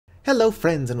Hello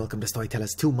friends and welcome to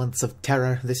Storyteller's 2 Months of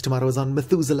Terror. This tomorrow is on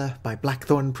Methuselah by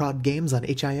Blackthornprod Games on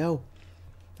HIO.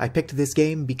 I picked this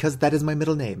game because that is my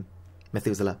middle name,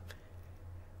 Methuselah.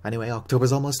 Anyway,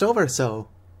 October's almost over, so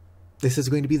this is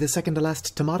going to be the second to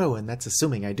last tomorrow, and that's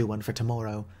assuming I do one for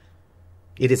tomorrow.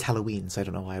 It is Halloween, so I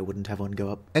don't know why I wouldn't have one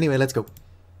go up. Anyway, let's go.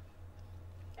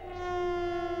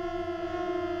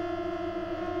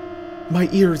 My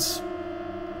ears!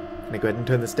 Can I go ahead and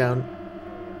turn this down?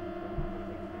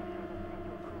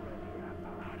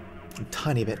 A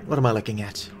tiny bit. What am I looking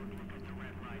at?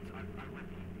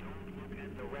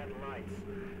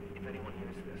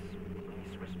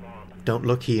 Don't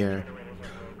look here.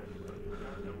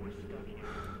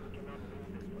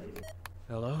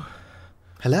 Hello?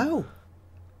 Hello? Hello?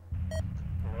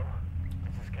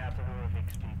 This is Captain Ulrich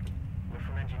speaking. We're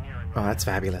from engineering. Oh, that's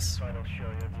fabulous. So I don't show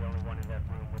you're the only one in that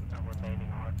room with a remaining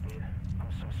heartbeat.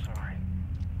 I'm so sorry.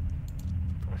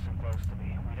 Listen close to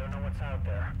me. We don't know what's out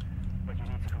there, but you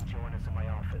need to come join us in my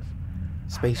office.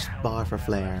 Space bar for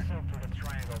flare. I've searched through the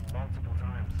triangle multiple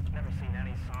times. Never seen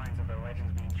any signs of the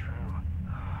legends being true.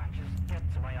 Just get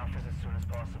to my office as soon as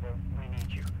possible. We need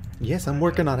you. Yes, I'm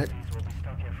working on it. We'll be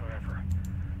stuck here forever.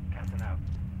 Captain out.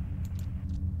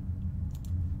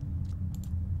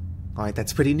 Alright,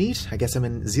 that's pretty neat. I guess I'm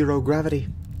in zero gravity.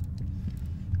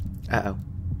 Uh-oh.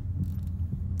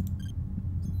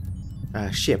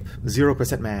 Ship.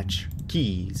 0% match.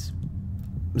 Keys.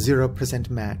 0%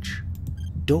 match.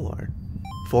 Door.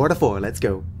 4 out of 4. Let's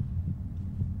go.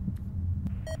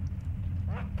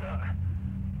 What the?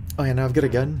 Oh yeah, now I've got a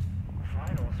gun.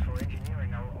 Vitals for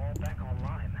engineering are all back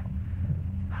online.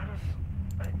 How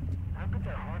could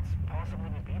their hearts possibly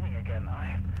be beating again?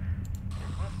 There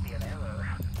must be an error.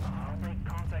 I'll make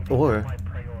contact Or with my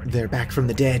priority. they're back from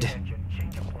the dead.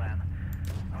 Change of plan.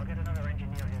 I'll get another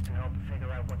engineer here to help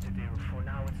figure out what to do. For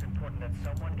now, it's important that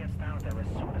someone gets down there as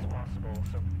soon as possible.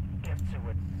 So get to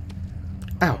it.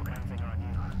 Ow. Counting on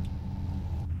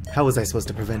you. How was I supposed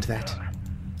to prevent that? The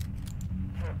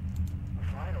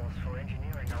vitals for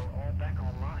engineering are all back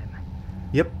online.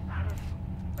 Yep. How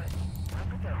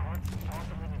could their hearts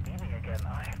possibly be beating again?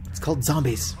 It's called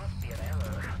zombies. Must be an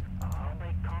error. I'll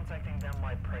make contacting them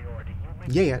my priority. You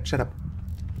make Yeah, shut up.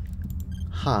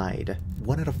 Hide.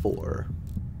 1 out of 4.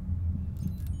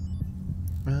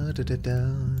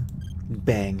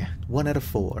 Bang. 1 out of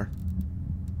 4.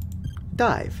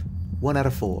 Dive. 1 out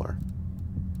of 4.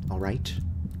 Alright.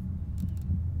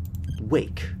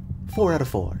 Wake. 4 out of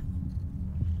 4.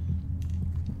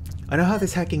 I know how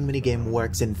this hacking minigame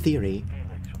works in theory,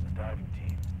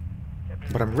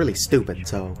 but I'm really stupid,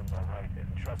 so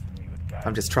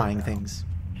I'm just trying things.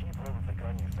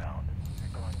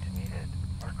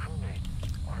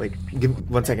 Wait, give me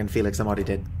 1 second, Felix, I'm already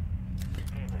dead.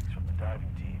 Felix from the diving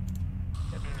team.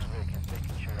 Methuselah is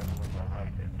making sure everyone's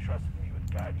alright and trusted me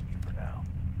with guiding you for now.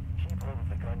 Keep hold of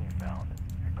the gun you found.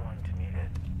 You're going to need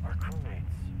it. Our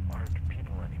crewmates aren't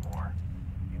people anymore.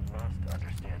 You must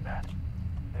understand that.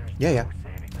 There's Yeah. no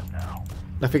saving them now.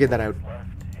 I figured that out. What's left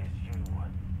is you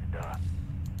and us.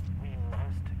 We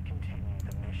must continue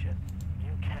the mission.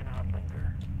 You cannot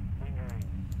linger. Lingering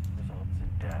results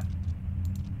in death.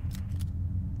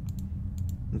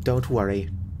 Don't worry.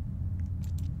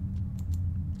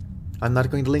 I'm not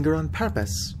going to linger on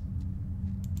purpose.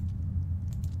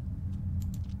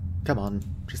 Come on,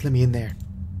 just let me in there.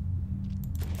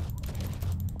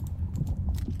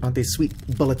 I want these sweet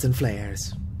bullets and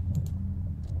flares.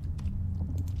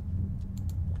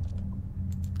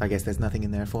 I guess there's nothing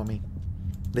in there for me.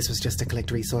 This was just to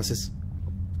collect resources.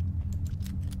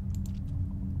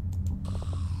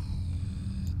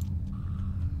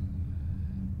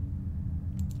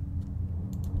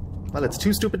 Well, it's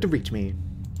too stupid to reach me.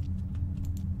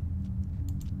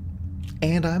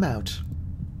 And I'm out.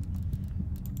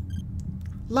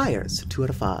 Liars, 2 out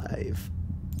of 5.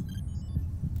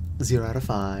 0 out of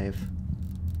 5.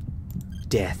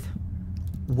 Death,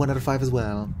 1 out of 5 as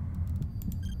well.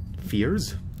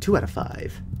 Fears, 2 out of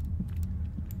 5.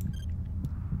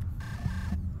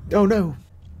 Oh no!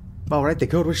 Alright, the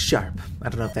code was sharp. I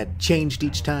don't know if that changed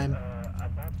each time.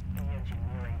 About the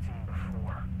engineering team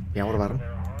before. Yeah, what about them?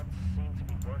 Their hearts seem to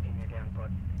be working again,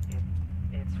 but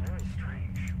it's very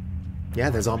strange. Yeah,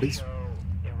 they're zombies. Show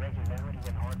irregularity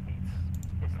in heartbeats.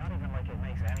 It's not even like it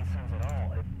makes any sense at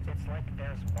all. It's like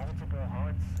there's multiple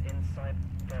hearts inside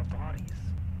their bodies,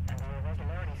 and the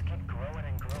irregularities keep growing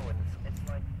and growing. It's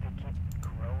like they keep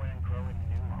growing and growing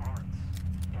new hearts.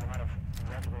 The amount of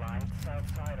red lights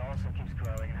outside also keeps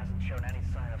growing and hasn't shown any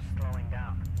sign of slowing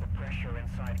down. The pressure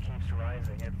inside keeps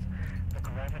rising. The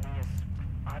gravity is,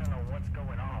 I don't know what's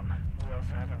going on. We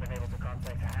also haven't been able to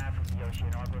contact half of the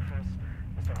oceanographers.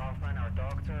 Mr. Hoffman, our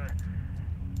doctor,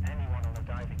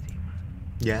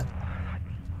 Yeah?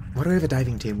 Why do I have a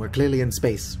diving team? We're clearly in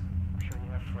space. I'm sure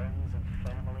you have friends and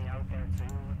family out there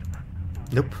too.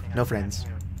 Nope, no friends.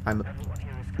 Everyone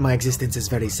here is My existence is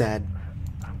very sad.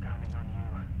 I'm counting on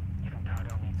you. You can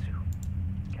count on me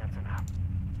too. Captain out.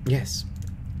 Yes.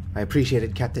 I appreciate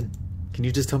it, Captain. Can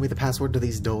you just tell me the password to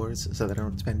these doors so that I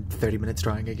don't spend 30 minutes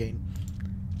trying again?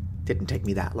 Didn't take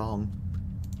me that long.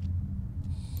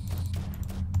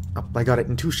 Oh, I got it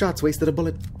in 2 shots, wasted a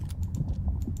bullet.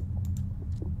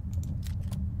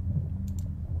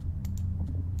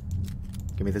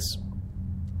 Give me this.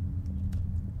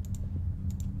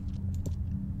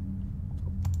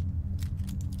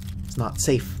 It's not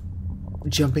safe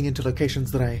jumping into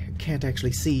locations that I can't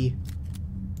actually see.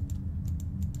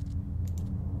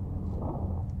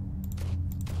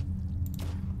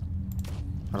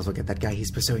 Might as well get that guy,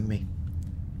 he's pursuing me.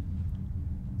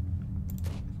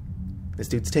 This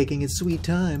dude's taking his sweet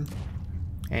time.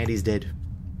 And he's dead.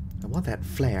 I want that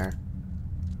flare.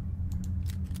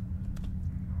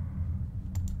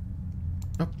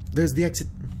 Oh, there's the exit.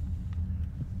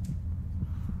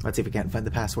 Let's see if we can't find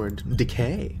the password.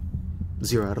 Decay.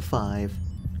 0 out of 5.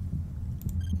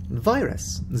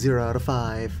 Virus. 0 out of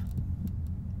 5.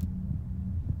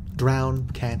 Drown.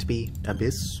 Can't be.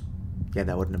 Abyss. Yeah,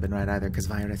 that wouldn't have been right either, because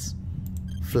virus.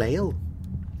 Flail.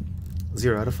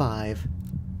 0 out of 5.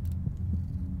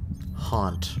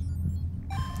 Haunt.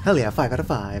 Hell yeah, 5 out of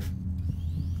 5.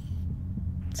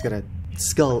 It's got a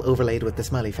skull overlaid with the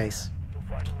smiley face. You'll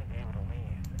finally be able to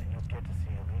leave, and you'll get to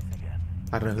see Elise again.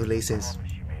 I don't know who Lise is.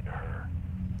 Promise you made to her.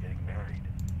 Getting married.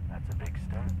 That's a big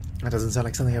step. That doesn't sound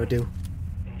like something I would do.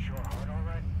 Is your heart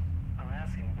alright? I'm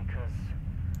asking because...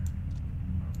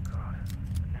 Oh god.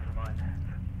 Never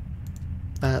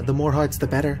mind. The more hearts, the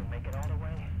better. You'll make it all the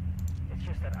way. It's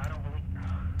just that I don't believe...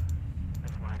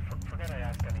 Never mind. Forget I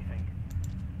asked anything.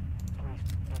 Please,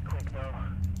 be quick though.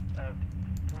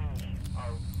 We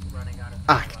are running out of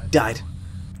Ah, time. died.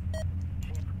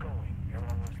 Keep going. You're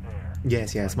almost there.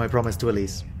 Yes, my promise to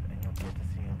Elise. And you'll get to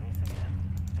see Elise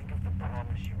again. Think of the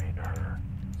promise you made to her.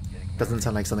 Doesn't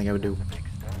sound like something I would do. Big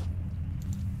step.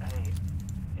 Hey,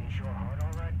 is your heart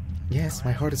alright? Yes,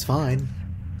 my heart is fine.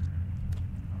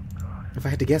 Oh god. If I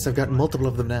had to guess, I've gotten multiple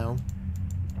of them now. Do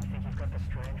you think you've got the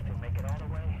strength to make it all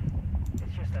the way?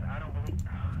 It's just that I don't believe...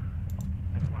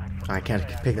 Never mind. I can't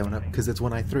pick that one up because it's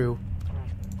one I threw.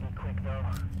 Please be quick though.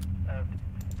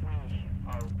 We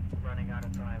are running out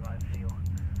of time, I feel.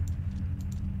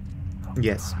 Oh,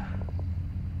 Yes. God.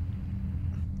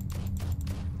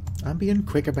 I'm being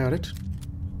quick about it.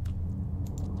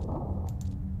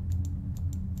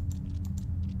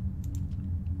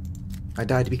 I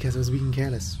died because I was being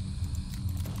careless.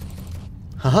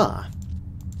 Haha!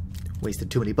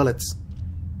 Wasted too many bullets.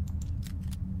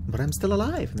 But I'm still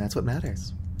alive, and that's what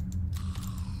matters.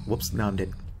 Whoops, now I'm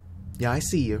dead. Yeah, I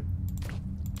see you.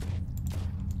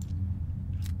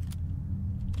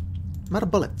 I'm out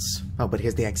of bullets. Oh, but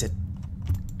here's the exit.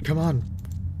 Come on.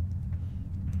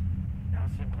 Now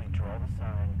simply draw the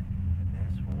sign, and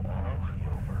this will all be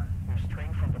over. You're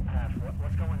straying from the path.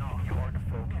 What's going on? It's hard to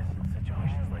focus in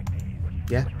situations like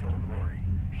these. Yeah. Don't worry.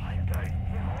 I'm guiding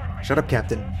you. Shut up,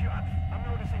 Captain. I'm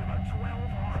noticing about 12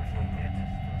 hearts in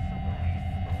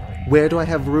it. Where do I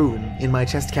have room in my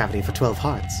chest cavity for 12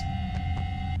 hearts?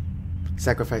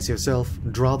 Sacrifice yourself.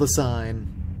 Draw the sign.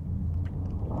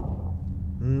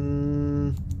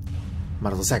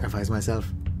 Might as well sacrifice myself.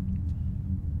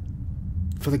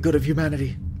 For the good of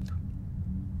humanity.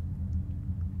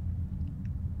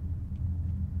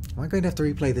 Am I going to have to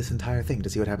replay this entire thing to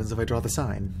see what happens if I draw the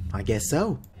sign? I guess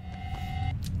so.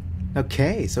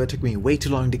 Okay, so it took me way too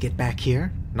long to get back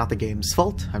here. Not the game's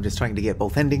fault. I'm just trying to get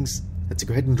both endings. Let's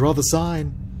go ahead and draw the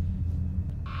sign.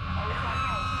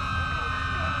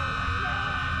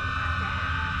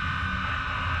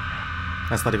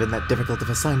 That's not even that difficult of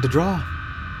a sign to draw.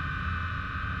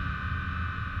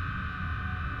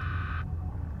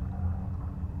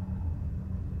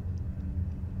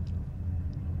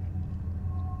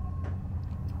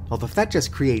 Although if that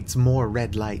just creates more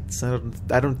red lights, I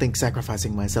don't think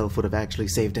sacrificing myself would have actually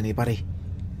saved anybody.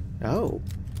 Oh.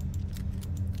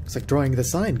 Looks like drawing the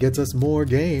sign gets us more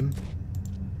game.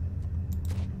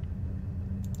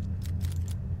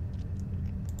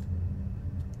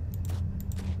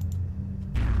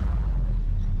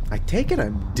 I take it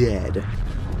I'm dead.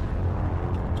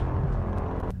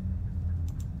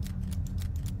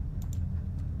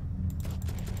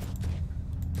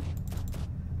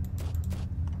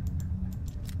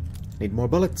 Need more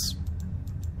bullets.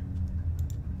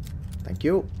 Thank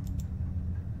you.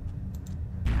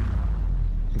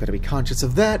 I'm gotta be conscious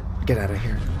of that. Get out of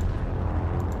here.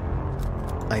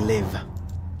 I live.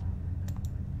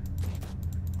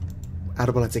 Out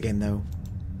of bullets again, though.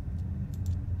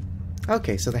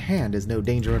 Okay, so the hand is no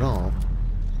danger at all.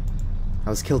 I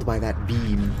was killed by that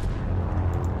beam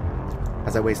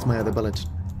as I waste my other bullet.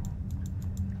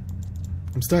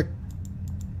 I'm stuck.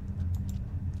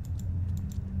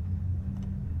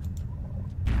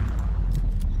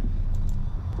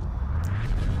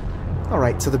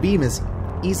 Alright, so the beam is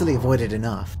easily avoided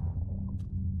enough.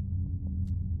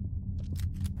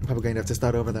 I'm probably going to have to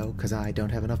start over though, because I don't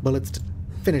have enough bullets to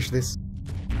finish this.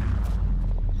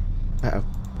 Uh-oh.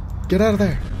 Get out of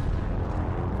there!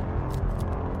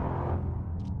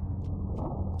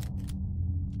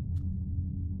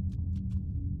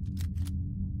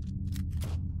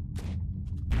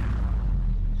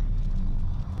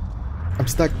 I'm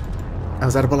stuck. I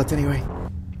was out of bullets anyway.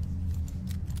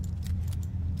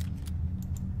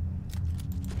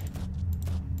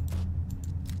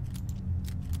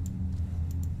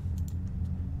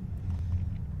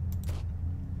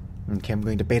 Okay, I'm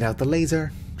going to bait out the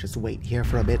laser. Just wait here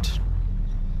for a bit.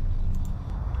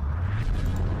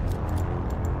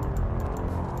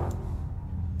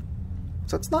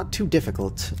 So it's not too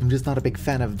difficult. I'm just not a big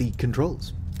fan of the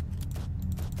controls.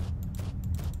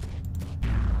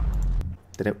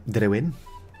 Did I win?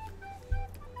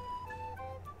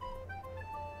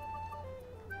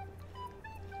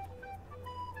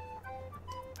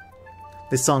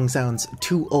 This song sounds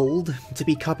too old to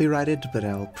be copyrighted, but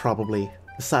I'll probably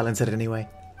silence it anyway.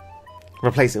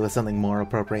 Replace it with something more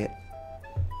appropriate.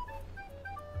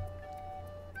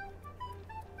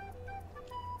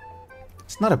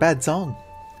 It's not a bad song.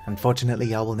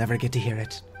 Unfortunately, I will never get to hear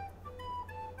it.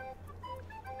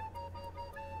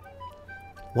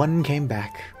 One came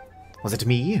back. Was it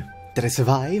me? Did I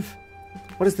survive?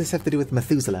 What does this have to do with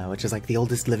Methuselah, which is like the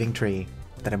oldest living tree,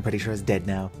 that I'm pretty sure is dead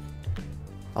now?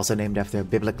 Also named after,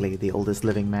 biblically, the oldest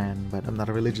living man, but I'm not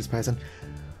a religious person.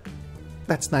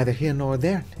 That's neither here nor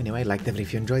there. Anyway, like the video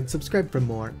if you enjoyed, subscribe for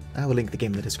more. I will link the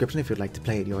game in the description if you'd like to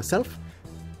play it yourself.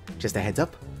 Just a heads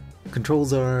up,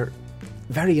 controls are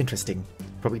very interesting.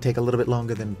 Probably take a little bit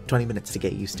longer than 20 minutes to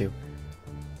get used to.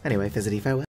 Anyway, fizzity farewell.